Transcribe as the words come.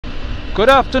Good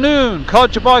afternoon,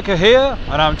 Codger Biker here,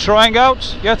 and I'm trying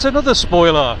out yet another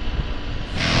spoiler.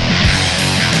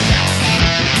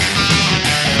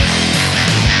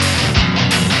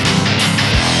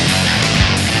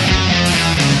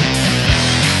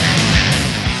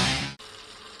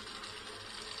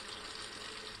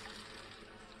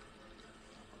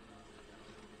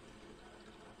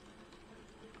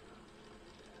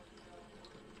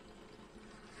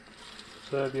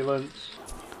 Turbulence.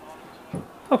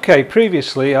 Okay,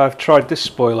 previously I've tried this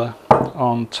spoiler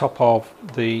on top of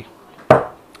the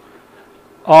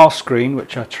R screen,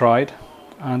 which I tried,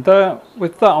 and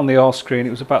with that on the R screen it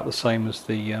was about the same as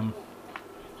the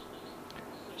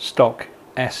stock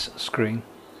S screen,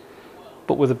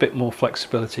 but with a bit more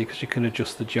flexibility because you can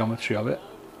adjust the geometry of it.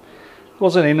 It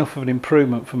wasn't enough of an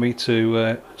improvement for me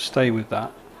to stay with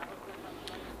that.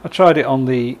 I tried it on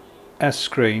the S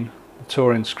screen, the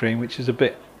touring screen, which is a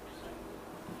bit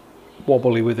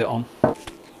wobbly with it on. I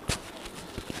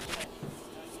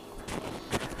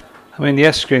mean, the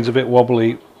S screen's a bit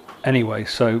wobbly anyway,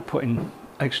 so putting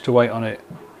extra weight on it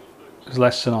is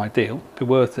less than ideal. Be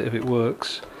worth it if it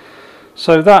works.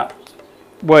 So that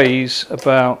weighs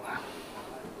about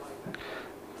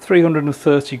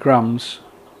 330 grams,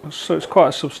 so it's quite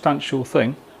a substantial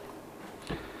thing.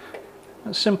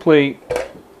 It simply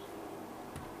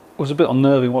was a bit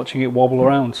unnerving watching it wobble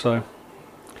around, so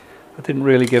I didn't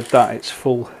really give that its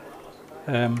full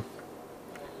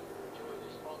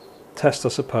test, I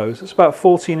suppose. It's about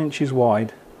 14 inches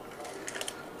wide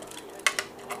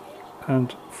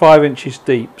and 5 inches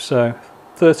deep, so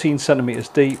 13 centimeters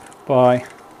deep by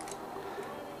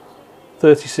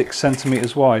 36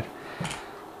 centimeters wide,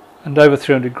 and over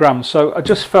 300 grams. So I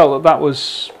just felt that that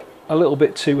was a little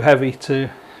bit too heavy to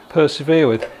persevere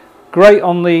with. Great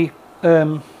on the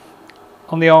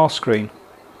R screen.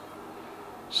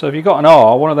 So if you've got an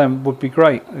R, one of them would be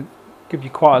great. It'd give you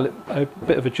quite a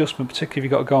bit of adjustment, particularly if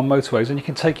you've got to go on motorways, and you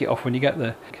can take it off when you get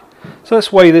there. So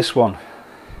let's weigh this one.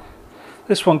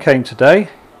 This one came today.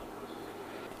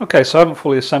 Okay, so I haven't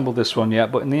fully assembled this one yet,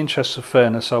 but in the interest of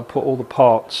fairness I'll put all the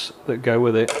parts that go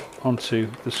with it onto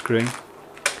the screen.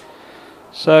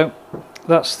 So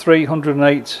that's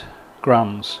 308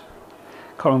 grams.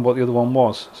 Can't remember what the other one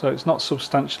was, so it's not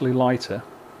substantially lighter.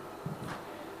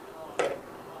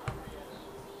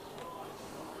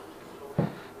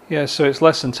 Yeah, so it's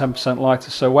less than 10%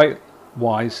 lighter, so weight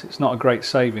wise it's not a great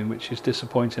saving, which is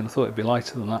disappointing. I thought it'd be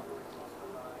lighter than that.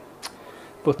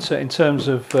 But in terms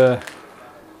of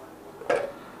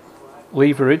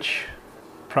leverage,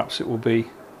 perhaps it will be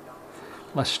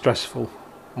less stressful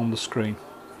on the screen.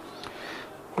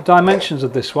 The dimensions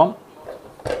of this one,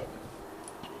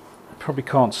 probably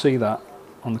can't see that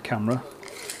on the camera.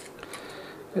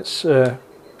 It's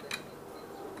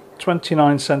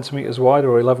 29 centimeters wide,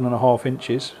 or 11.5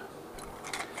 inches,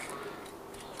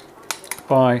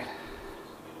 by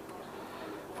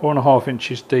 4.5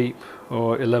 inches deep,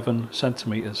 or 11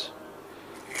 centimeters.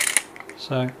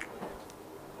 So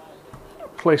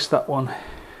place that one,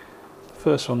 the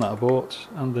first one that I bought,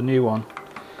 and the new one.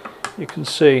 You can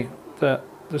see that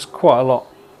there's quite a lot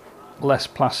less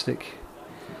plastic,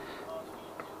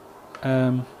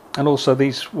 and also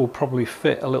these will probably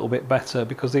fit a little bit better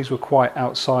because these were quite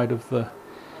outside of the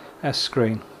S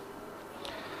screen.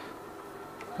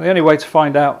 The only way to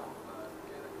find out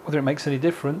whether it makes any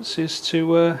difference is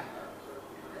to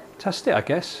test it, I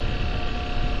guess.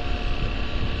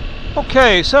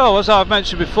 Okay, so as I've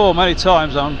mentioned before many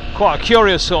times, I'm quite a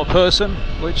curious sort of person,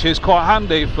 which is quite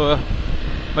handy for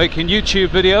making YouTube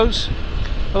videos.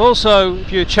 I've also,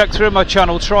 if you check through my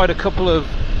channel, tried a couple of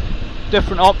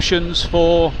different options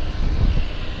for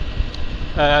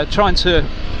trying to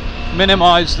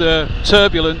minimize the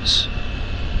turbulence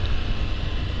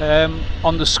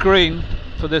on the screen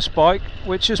for this bike,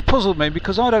 which has puzzled me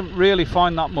because I don't really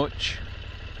find that much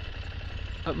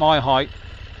at my height,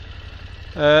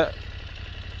 and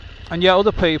yet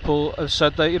other people have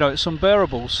said that, you know, it's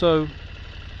unbearable. So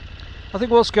I think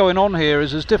what's going on here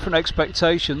is there's different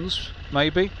expectations,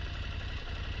 maybe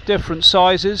different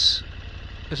sizes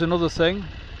is another thing,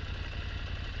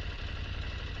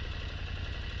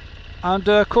 and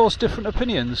of course different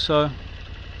opinions. So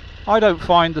I don't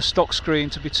find the stock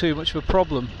screen to be too much of a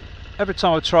problem. Every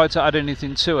time I've tried to add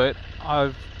anything to it,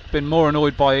 I've been more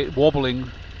annoyed by it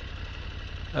wobbling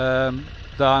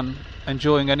than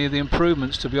enjoying any of the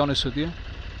improvements, to be honest with you.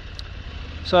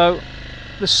 So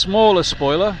the smaller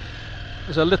spoiler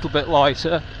is a little bit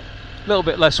lighter, a little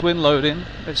bit less wind loading.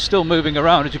 It's still moving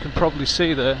around, as you can probably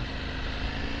see there.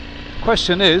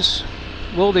 Question is,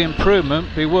 will the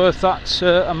improvement be worth that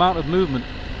amount of movement?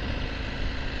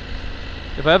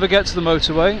 If I ever get to the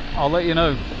motorway, I'll let you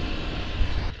know.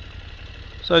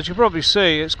 So as you probably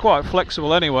see, it's quite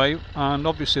flexible anyway, and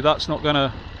obviously that's not going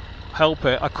to help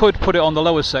it. I could put it on the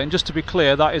lower setting. Just to be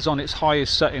clear, that is on its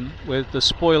highest setting with the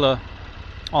spoiler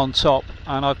on top,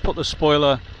 and I've put the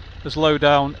spoiler as low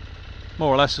down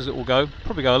more or less as it will go.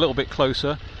 Probably go a little bit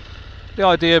closer. The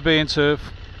idea being to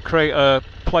create a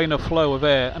planar flow of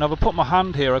air, and if I put my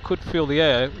hand here I could feel the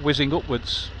air whizzing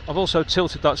upwards. I've also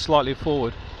tilted that slightly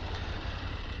forward.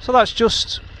 So that's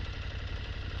just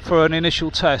for an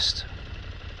initial test.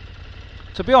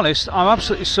 To be honest, I'm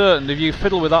absolutely certain if you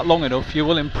fiddle with that long enough you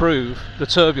will improve the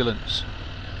turbulence,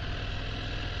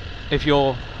 if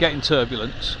you're getting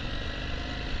turbulence.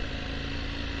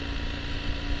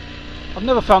 I've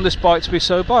never found this bike to be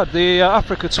so bad. The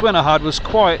Africa Twin I had was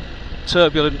quite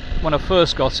turbulent when I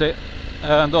first got it,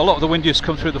 and a lot of the wind used to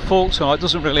come through the fork tunnel. It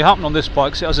doesn't really happen on this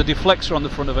bike because it has a deflector on the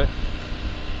front of it.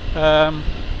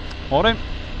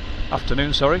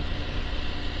 Afternoon, sorry.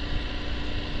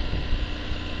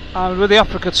 And with the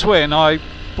Africa Twin I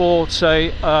bought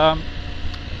a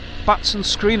Batson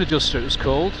screen adjuster, it was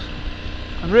called,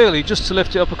 and really just to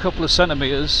lift it up a couple of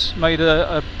centimetres made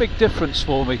a big difference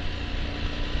for me.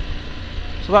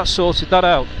 So that sorted that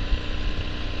out.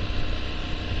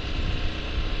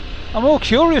 I'm more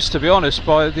curious, to be honest,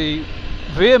 by the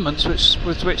vehemence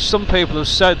with which some people have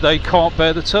said they can't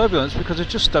bear the turbulence, because I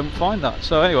just don't find that.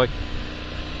 So anyway,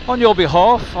 on your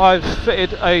behalf I've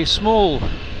fitted a small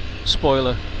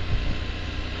spoiler.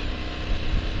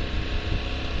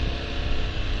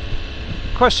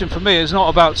 The question for me is not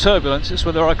about turbulence, it's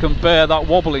whether I can bear that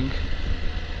wobbling.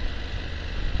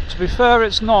 To be fair,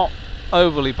 it's not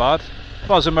overly bad.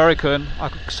 If I was American I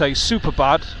could say super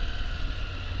bad.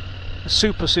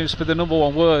 Super seems to be the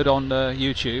 #1 word on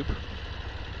YouTube.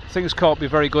 Things can't be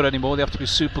very good anymore, they have to be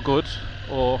super good,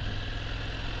 or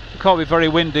it can't be very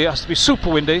windy, it has to be super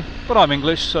windy, but I'm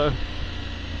English, so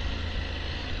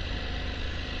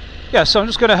yeah. So I'm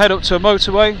just going to head up to a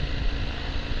motorway,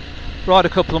 ride a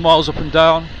couple of miles up and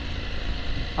down.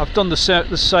 I've done the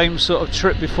same sort of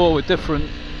trip before with different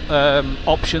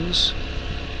options.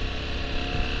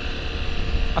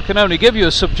 I can only give you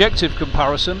a subjective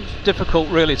comparison. It's difficult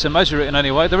really to measure it in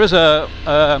any way. There is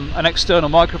an external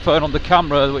microphone on the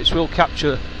camera which will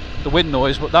capture the wind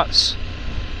noise, but that's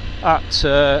at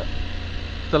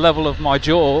the level of my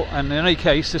jaw, and in any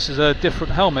case this is a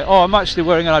different helmet. Oh, I'm actually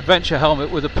wearing an adventure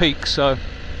helmet with a peak, so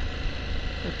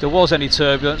if there was any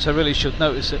turbulence I really should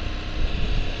notice it.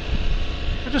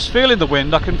 I'm just feeling the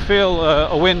wind. I can feel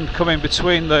a wind coming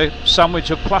between the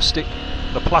sandwich of plastic.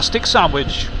 The plastic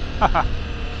sandwich.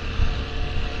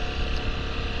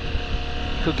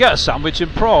 Could get a sandwich in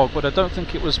Prague, but I don't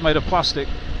think it was made of plastic.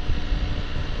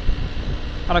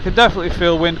 And I can definitely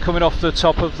feel wind coming off the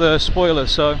top of the spoiler,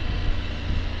 so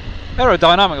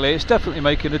aerodynamically it's definitely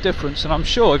making a difference, and I'm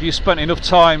sure if you spent enough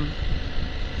time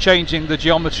changing the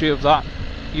geometry of that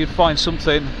you'd find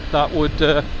something that would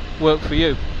work for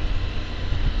you.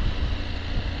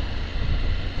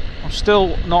 I'm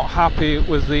still not happy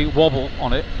with the wobble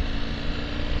on it.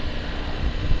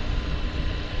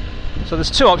 So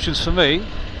there's two options for me.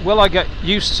 Will I get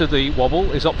used to the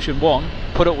wobble is option 1,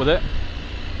 put up with it,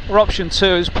 or option 2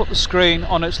 is put the screen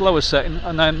on its lower setting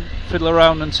and then fiddle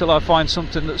around until I find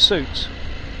something that suits.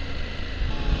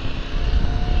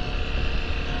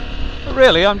 But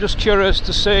really I'm just curious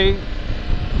to see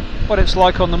what it's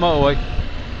like on the motorway.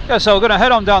 Yeah, so we're going to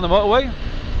head on down the motorway,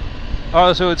 or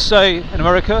as I would say in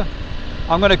America,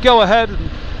 I'm going to go ahead and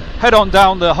head on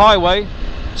down the highway.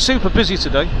 Super busy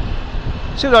today.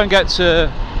 See if I can get to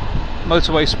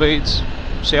motorway speeds,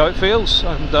 see how it feels,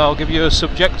 and I'll give you a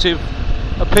subjective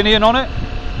opinion on it,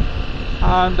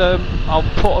 and I'll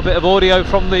put a bit of audio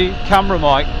from the camera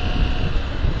mic.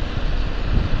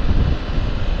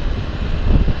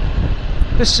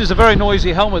 This is a very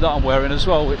noisy helmet that I'm wearing as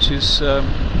well, which is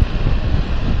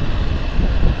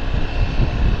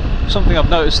something I've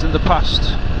noticed in the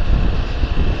past.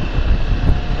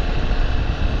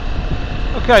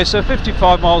 Okay, so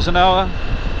 55 miles an hour,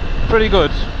 pretty good.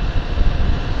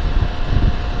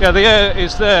 Yeah, the air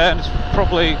is there and it's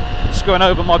probably just going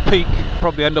over my peak.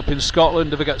 Probably end up in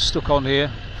Scotland if I get stuck on here,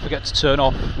 forget to turn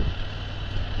off.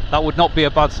 That would not be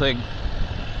a bad thing.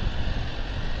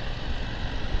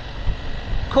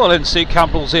 Call in C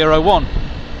Campbell 01.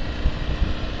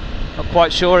 Not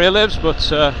quite sure where he lives,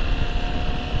 but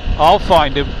I'll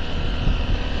find him.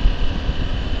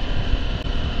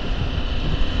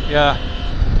 Yeah.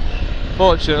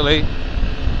 Fortunately,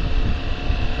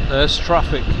 there's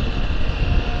traffic.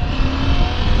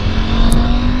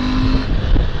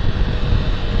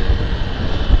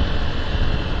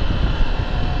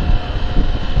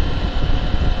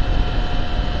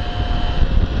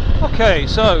 Okay,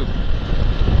 so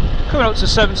Coming up to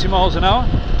 70 miles an hour.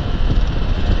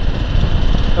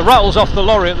 The rattles off the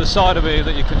lorry at the side of me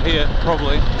that you can hear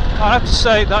probably. I have to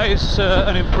say that is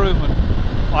an improvement.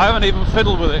 I haven't even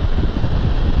fiddled with it.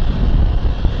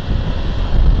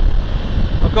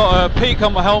 I've got a peak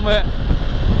on my helmet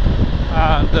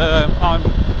and I'm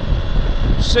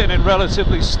sitting in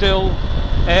relatively still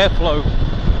airflow.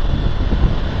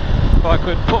 If I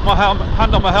could put my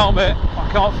hand on my helmet, I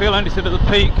can't feel anything at the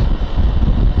peak,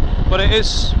 but it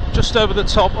is just over the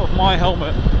top of my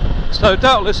helmet. So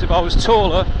doubtless if I was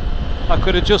taller I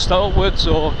could adjust that upwards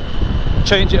or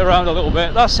change it around a little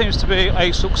bit. That seems to be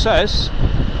a success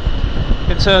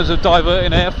in terms of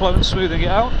diverting airflow and smoothing it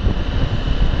out.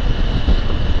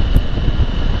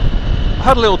 I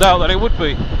had a little doubt that it would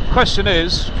be. Question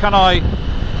is, can I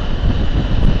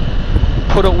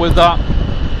put up with that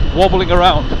wobbling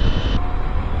around?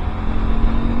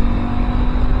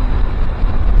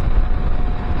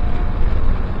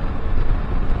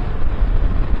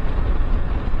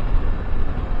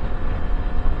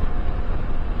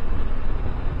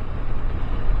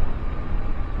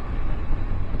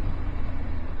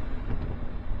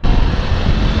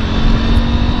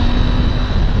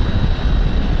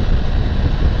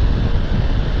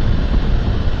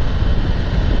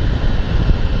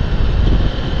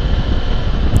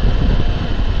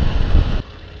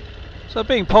 So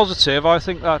being positive, I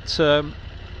think that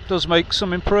does make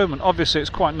some improvement. Obviously it's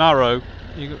quite narrow,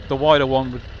 the wider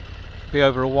one would be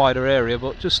over a wider area,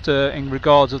 but just in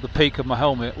regards of the peak of my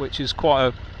helmet, which is quite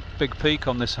a big peak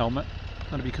on this helmet, I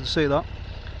don't know if you can see that,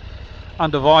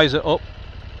 and a visor up,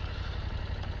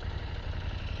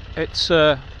 it's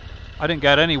I didn't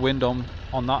get any wind on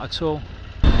that at all.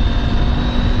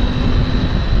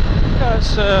 Yeah,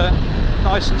 it's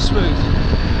nice and smooth.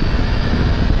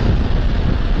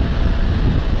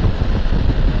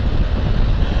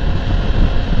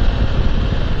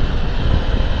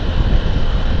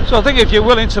 So I think if you're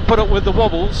willing to put up with the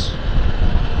wobbles,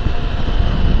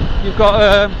 you've got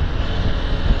a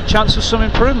chance of some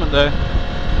improvement there.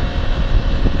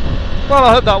 Well,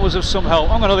 I hope that was of some help.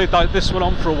 I'm going to leave this one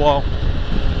on for a while.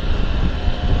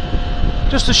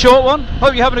 Just a short one.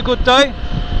 Hope you're having a good day.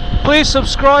 Please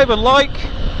subscribe and like,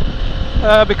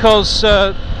 because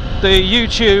the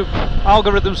YouTube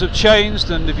algorithms have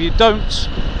changed, and if you don't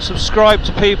subscribe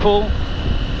to people,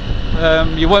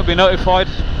 you won't be notified.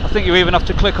 I think you even have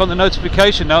to click on the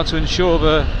notification now to ensure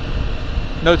the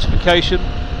notification.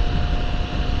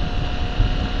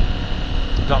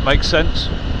 Does that make sense?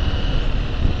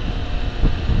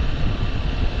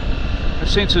 I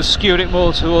seem to have skewed it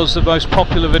more towards the most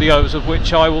popular videos, of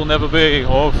which I will never be,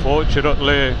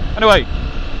 unfortunately. Anyway,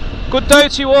 good day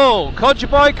to you all. Codger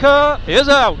Biker is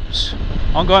out.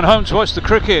 I'm going home to watch the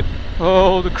cricket.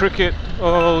 Oh, the cricket.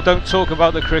 Oh, don't talk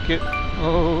about the cricket.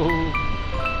 Oh.